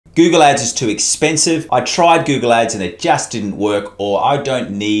Google Ads is too expensive, I tried Google Ads and it just didn't work, or I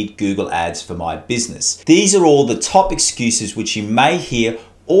don't need Google Ads for my business. These are all the top excuses which you may hear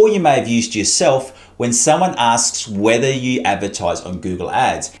or you may have used yourself when someone asks whether you advertise on Google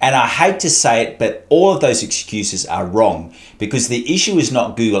Ads. And I hate to say it, but all of those excuses are wrong, because the issue is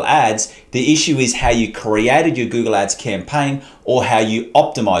not Google Ads, the issue is how you created your Google Ads campaign or how you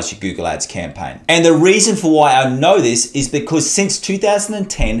optimize your Google Ads campaign. And the reason for why I know this is because since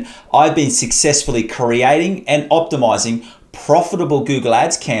 2010, I've been successfully creating and optimizing profitable Google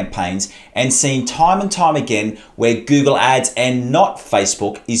Ads campaigns and seen time and time again where Google Ads and not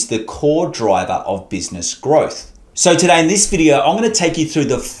Facebook is the core driver of business growth. So today in this video, I'm going to take you through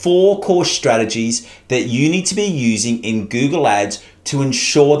the 4 core strategies that you need to be using in Google Ads to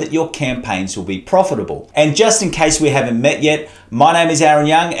ensure that your campaigns will be profitable. And just in case we haven't met yet, my name is Aaron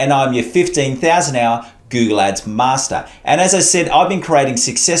Young and I'm your 15,000 hour Google Ads master. And as I said, I've been creating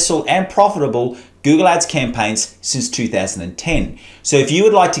successful and profitable Google Ads campaigns since 2010. So if you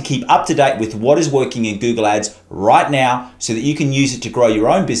would like to keep up to date with what is working in Google Ads right now so that you can use it to grow your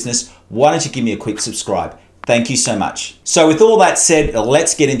own business, why don't you give me a quick subscribe? Thank you so much. So with all that said,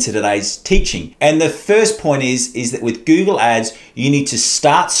 let's get into today's teaching. And the first point is that with Google Ads, you need to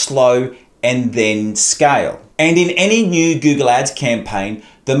start slow and then scale. And in any new Google Ads campaign,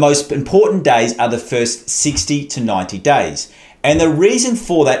 the most important days are the first 60 to 90 days. And the reason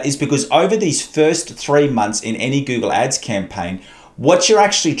for that is because over these first 3 months in any Google Ads campaign, what you're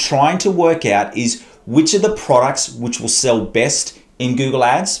actually trying to work out is which are the products which will sell best in Google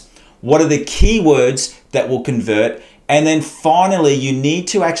Ads, what are the keywords that will convert, and then finally you need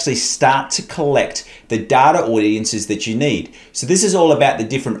to actually start to collect the data audiences that you need. So this is all about the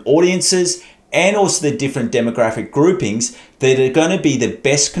different audiences and also the different demographic groupings that are going to be the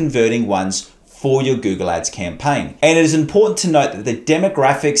best converting ones for your Google Ads campaign. And it is important to note that the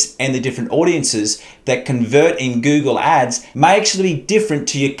demographics and the different audiences that convert in Google Ads may actually be different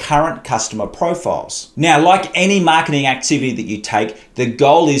to your current customer profiles. Now, like any marketing activity that you take, the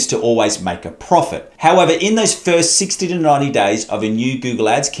goal is to always make a profit. However, in those first 60 to 90 days of a new Google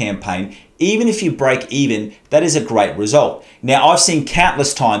Ads campaign, even if you break even, that is a great result. Now, I've seen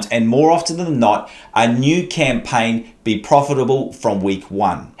countless times, and more often than not, a new campaign be profitable from week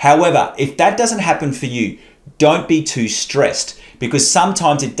 1. However, if that doesn't happen for you, don't be too stressed, because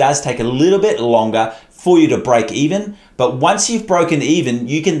sometimes it does take a little bit longer for you to break even. But once you've broken even,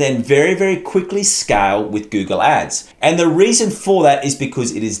 you can then very, very quickly scale with Google Ads. And the reason for that is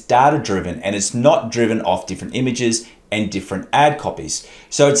because it is data driven and it's not driven off different images and different ad copies.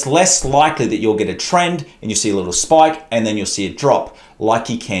 So it's less likely that you'll get a trend and you'll see a little spike and then you'll see a drop like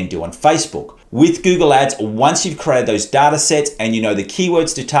you can do on Facebook. With Google Ads, once you've created those data sets and you know the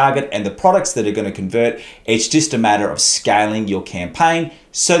keywords to target and the products that are going to convert, it's just a matter of scaling your campaign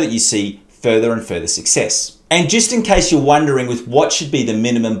so that you see further and further success. And just in case you're wondering with what should be the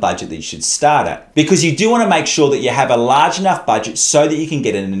minimum budget that you should start at, because you do want to make sure that you have a large enough budget so that you can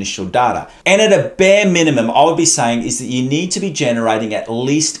get an initial data. And at a bare minimum, I would be saying is that you need to be generating at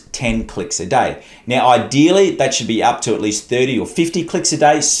least 10 clicks a day. Now, ideally, that should be up to at least 30 or 50 clicks a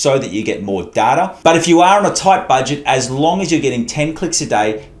day so that you get more data. But if you are on a tight budget, as long as you're getting 10 clicks a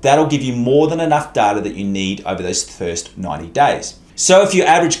day, that'll give you more than enough data that you need over those first 90 days. So if your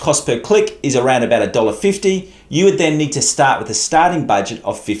average cost per click is around about $1.50, you would then need to start with a starting budget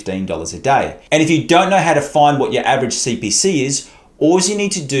of $15 a day. And if you don't know how to find what your average CPC is, all you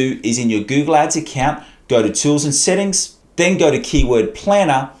need to do is in your Google Ads account, go to Tools and Settings, then go to Keyword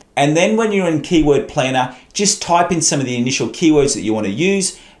Planner. And then when you're in Keyword Planner, just type in some of the initial keywords that you want to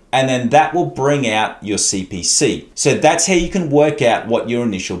use, and then that will bring out your CPC. So that's how you can work out what your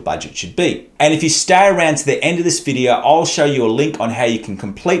initial budget should be. And if you stay around to the end of this video, I'll show you a link on how you can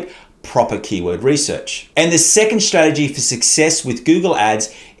complete proper keyword research. And the second strategy for success with Google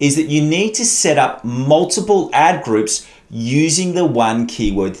Ads is that you need to set up multiple ad groups using the one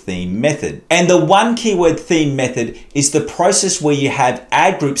keyword theme method. And the one keyword theme method is the process where you have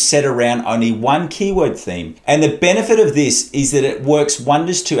ad groups set around only one keyword theme. And the benefit of this is that it works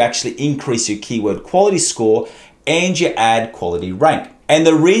wonders to actually increase your keyword quality score and your ad quality rank. And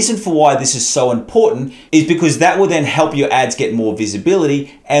the reason for why this is so important is because that will then help your ads get more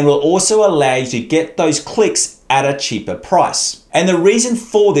visibility and will also allow you to get those clicks at a cheaper price. And the reason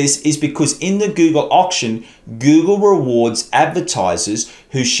for this is because in the Google auction, Google rewards advertisers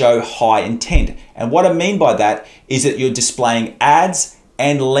who show high intent. And what I mean by that is that you're displaying ads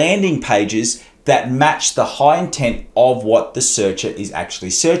and landing pages that match the high intent of what the searcher is actually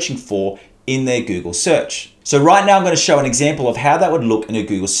searching for in their Google search. So right now I'm going to show an example of how that would look in a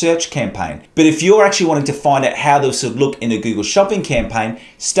Google search campaign. But if you're actually wanting to find out how this would look in a Google shopping campaign,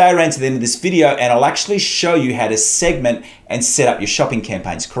 stay around to the end of this video and I'll actually show you how to segment and set up your shopping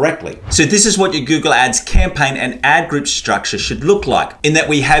campaigns correctly. So this is what your Google Ads campaign and ad group structure should look like, in that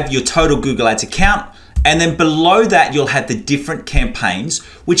we have your total Google Ads account, and then below that, you'll have the different campaigns,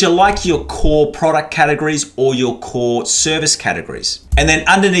 which are like your core product categories or your core service categories. And then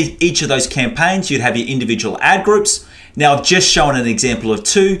underneath each of those campaigns, you'd have your individual ad groups. Now, I've just shown an example of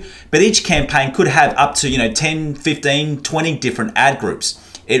 2, but each campaign could have up to 10, 15, 20 different ad groups.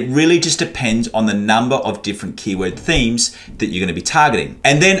 It really just depends on the number of different keyword themes that you're going to be targeting.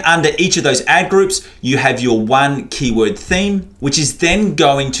 And then under each of those ad groups, you have your one keyword theme, which is then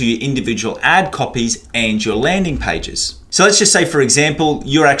going to your individual ad copies and your landing pages. So let's just say, for example,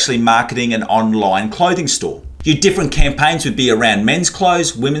 you're actually marketing an online clothing store. Your different campaigns would be around men's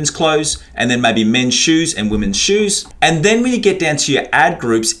clothes, women's clothes, and then maybe men's shoes and women's shoes. And then when you get down to your ad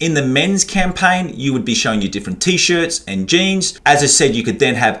groups, in the men's campaign, you would be showing you different t-shirts and jeans. As I said, you could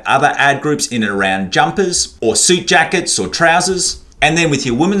then have other ad groups in and around jumpers or suit jackets or trousers. And then with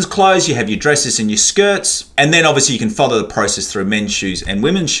your women's clothes, you have your dresses and your skirts. And then obviously you can follow the process through men's shoes and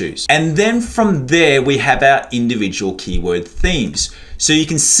women's shoes. And then from there, we have our individual keyword themes. So you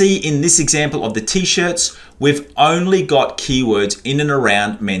can see in this example of the t-shirts, we've only got keywords in and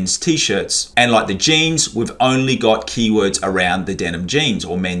around men's t-shirts. And like the jeans, we've only got keywords around the denim jeans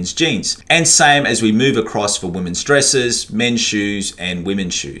or men's jeans. And same as we move across for women's dresses, men's shoes, and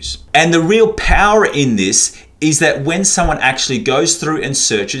women's shoes. And the real power in this is that when someone actually goes through and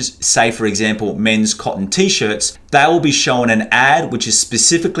searches, say for example, men's cotton t-shirts, they will be shown an ad which is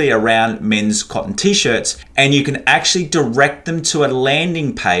specifically around men's cotton t-shirts, and you can actually direct them to a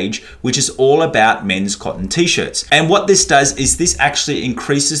landing page which is all about men's cotton t-shirts. And what this does is this actually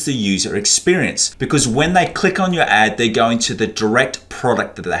increases the user experience, because when they click on your ad, they're going to the direct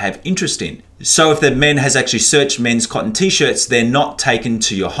product that they have interest in. So if the men has actually searched men's cotton t-shirts, they're not taken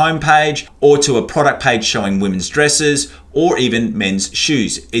to your homepage or to a product page showing women's dresses or even men's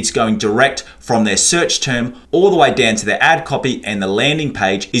shoes. It's going direct from their search term all the way down to their ad copy, and the landing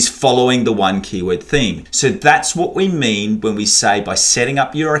page is following the one keyword theme. So that's what we mean when we say by setting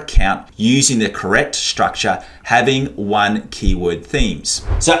up your account using the correct structure, having one keyword themes.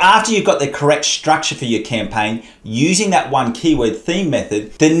 So after you've got the correct structure for your campaign using that one keyword theme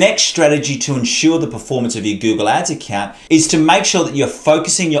method, the next strategy to ensure the performance of your Google Ads account is to make sure that you're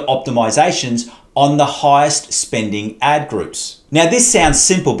focusing your optimizations on the highest spending ad groups. Now this sounds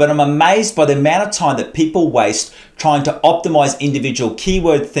simple, but I'm amazed by the amount of time that people waste trying to optimize individual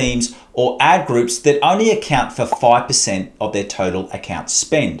keyword themes or ad groups that only account for 5% of their total account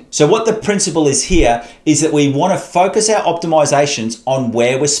spend. So what the principle is here is that we want to focus our optimizations on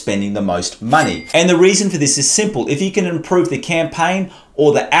where we're spending the most money. And the reason for this is simple. If you can improve the campaign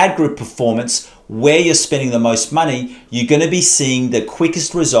or the ad group performance where you're spending the most money, you're going to be seeing the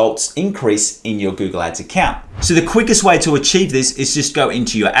quickest results increase in your Google Ads account. So the quickest way to achieve this is just go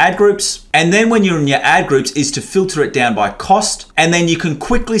into your ad groups. And then when you're in your ad groups is to filter it down by cost. And then you can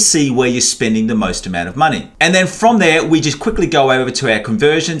quickly see where you're spending the most amount of money. And then from there, we just quickly go over to our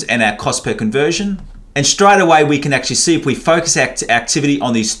conversions and our cost per conversion. And straight away, we can actually see if we focus our activity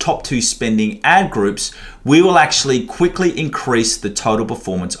on these top 2 spending ad groups, we will actually quickly increase the total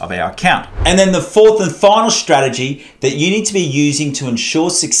performance of our account. And then the fourth and final strategy that you need to be using to ensure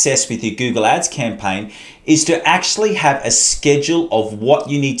success with your Google Ads campaign is to actually have a schedule of what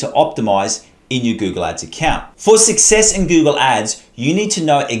you need to optimize in your Google Ads account. For success in Google Ads, you need to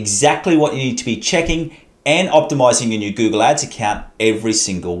know exactly what you need to be checking and optimizing in your Google Ads account every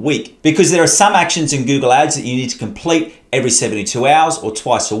single week. Because there are some actions in Google Ads that you need to complete every 72 hours or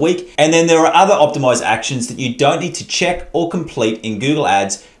twice a week. And then there are other optimized actions that you don't need to check or complete in Google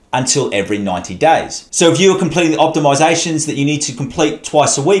Ads until every 90 days. So if you are completing the optimizations that you need to complete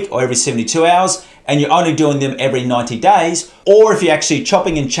twice a week or every 72 hours, and you're only doing them every 90 days, or if you're actually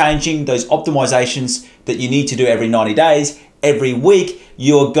chopping and changing those optimizations that you need to do every 90 days, every week,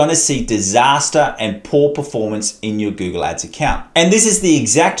 you're gonna see disaster and poor performance in your Google Ads account. And this is the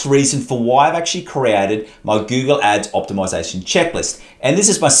exact reason for why I've actually created my Google Ads optimization checklist. And this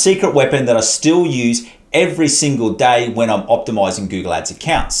is my secret weapon that I still use every single day when I'm optimizing Google Ads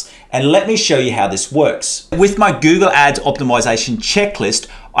accounts. And let me show you how this works. With my Google Ads optimization checklist,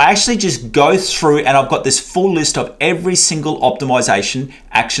 I actually just go through and I've got this full list of every single optimization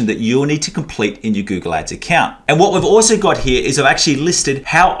action that you'll need to complete in your Google Ads account. And what we've also got here is I've actually listed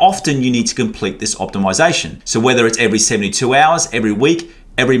how often you need to complete this optimization. So whether it's every 72 hours, every week,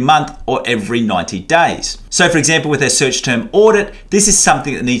 every month, or every 90 days. So for example, with our search term audit, this is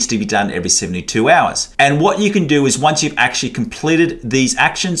something that needs to be done every 72 hours. And what you can do is once you've actually completed these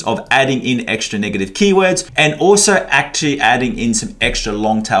actions of adding in extra negative keywords and also actually adding in some extra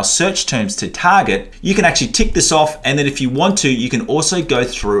long tail search terms to target, you can actually tick this off. And then if you want to, you can also go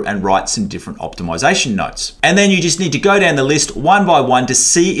through and write some different optimization notes. And then you just need to go down the list one by one to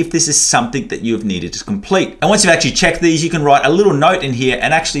see if this is something that you have needed to complete. And once you've actually checked these, you can write a little note in here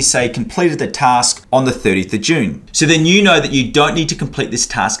and actually say completed the task on the 30th of June. So then you know that you don't need to complete this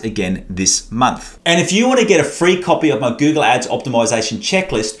task again this month. And if you want to get a free copy of my Google Ads optimization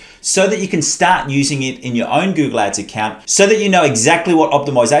checklist so that you can start using it in your own Google Ads account, so that you know exactly what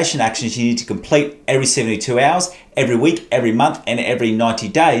optimization actions you need to complete every 72 hours, every week, every month, and every 90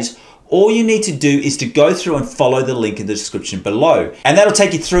 days, all you need to do is to go through and follow the link in the description below. And that'll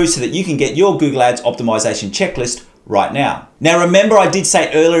take you through so that you can get your Google Ads optimization checklist right now. Now remember, I did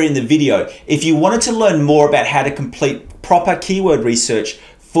say earlier in the video, if you wanted to learn more about how to complete proper keyword research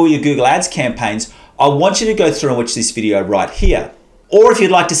for your Google Ads campaigns, I want you to go through and watch this video right here. Or if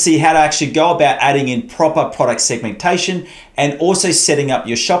you'd like to see how to actually go about adding in proper product segmentation and also setting up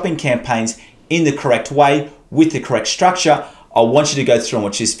your shopping campaigns in the correct way with the correct structure, I want you to go through and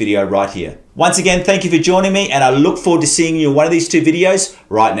watch this video right here. Once again, thank you for joining me, and I look forward to seeing you in one of these two videos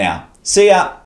right now. See ya.